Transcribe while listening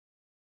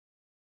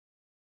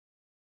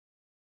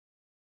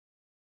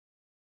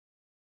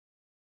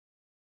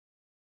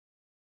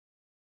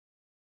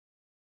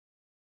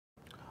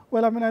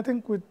Well, I mean, I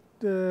think with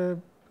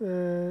the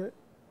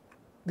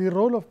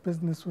role of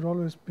business would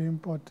always be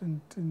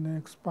important in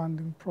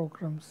expanding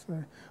programs,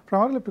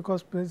 primarily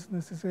because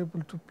business is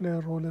able to play a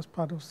role as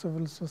part of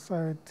civil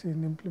society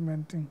in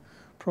implementing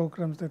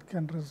programs that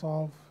can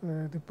resolve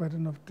the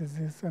burden of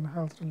disease and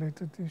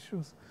health-related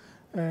issues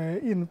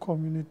in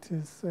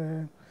communities.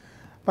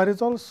 But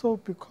it's also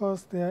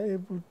because they are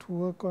able to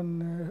work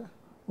on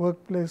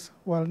workplace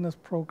wellness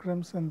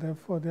programs and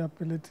therefore the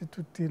ability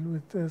to deal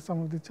with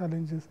some of the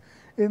challenges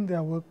in their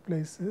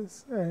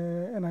workplaces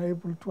and are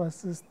able to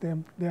assist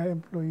them, their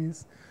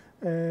employees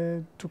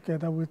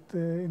together with,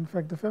 in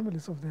fact, the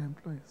families of their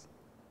employees.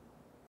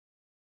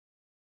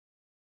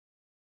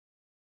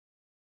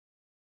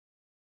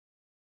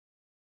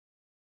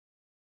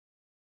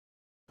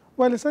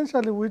 Well,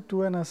 essentially, we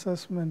do an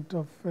assessment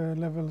of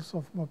levels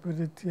of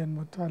morbidity and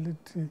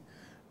mortality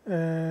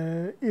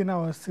in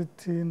our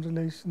city in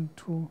relation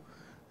to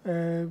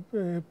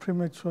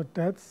premature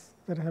deaths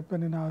that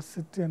happen in our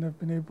city, and have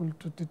been able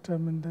to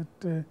determine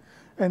that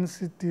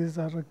NCDs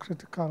are a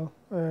critical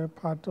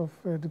part of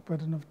the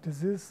burden of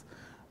disease,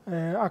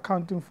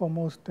 accounting for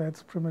most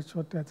deaths,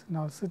 premature deaths in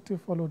our city,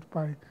 followed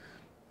by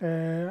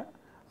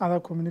other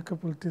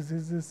communicable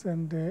diseases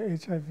and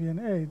HIV and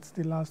AIDS,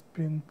 the last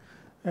being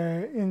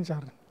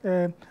injury.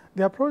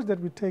 The approach that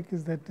we take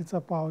is that it's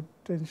about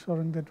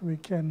ensuring that we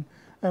can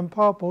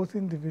empower both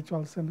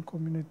individuals and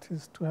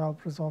communities to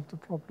help resolve the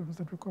problems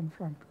that we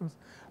confront. Because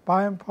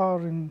by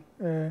empowering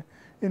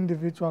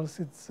individuals,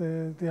 it's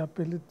the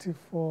ability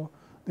for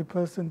the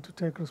person to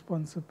take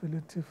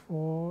responsibility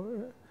for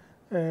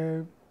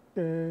the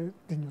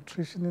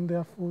nutrition in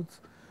their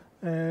foods.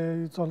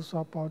 It's also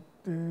about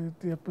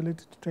the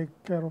ability to take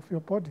care of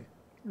your body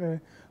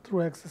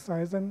through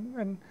exercise,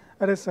 and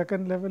at a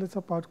second level, it's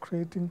about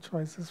creating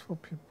choices for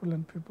people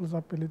and people's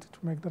ability to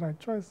make the right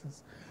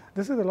choices.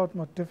 This is a lot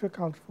more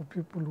difficult for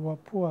people who are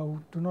poor,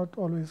 who do not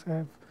always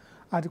have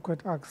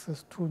adequate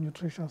access to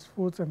nutritious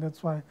foods, and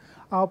that's why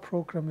our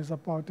program is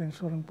about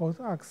ensuring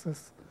both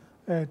access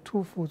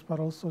to foods, but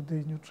also the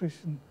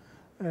nutrition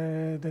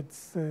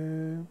that's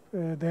there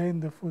in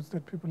the foods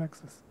that people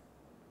access.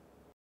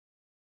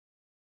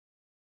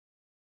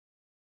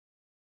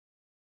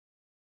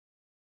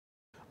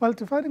 Well,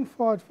 Dividing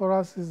Forward for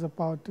us is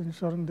about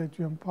ensuring that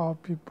you empower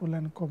people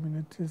and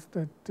communities,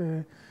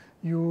 that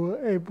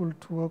you're able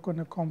to work on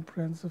a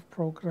comprehensive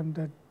program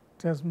that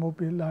has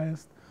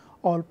mobilized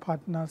all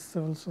partners,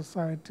 civil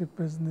society,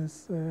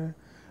 business,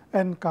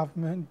 and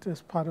government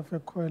as part of a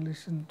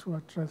coalition to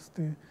address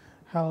the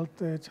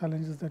health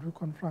challenges that we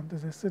confront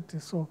as a city.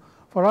 So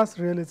for us,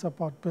 really, it's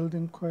about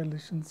building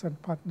coalitions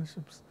and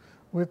partnerships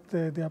with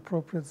the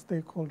appropriate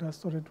stakeholders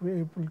so that we're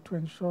able to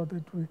ensure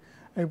that we're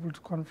able to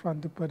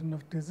confront the burden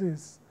of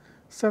disease.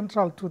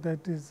 Central to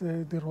that is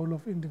the role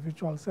of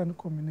individuals and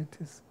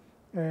communities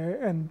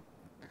and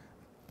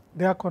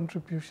their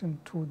contribution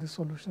to the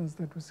solutions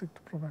that we seek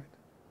to provide.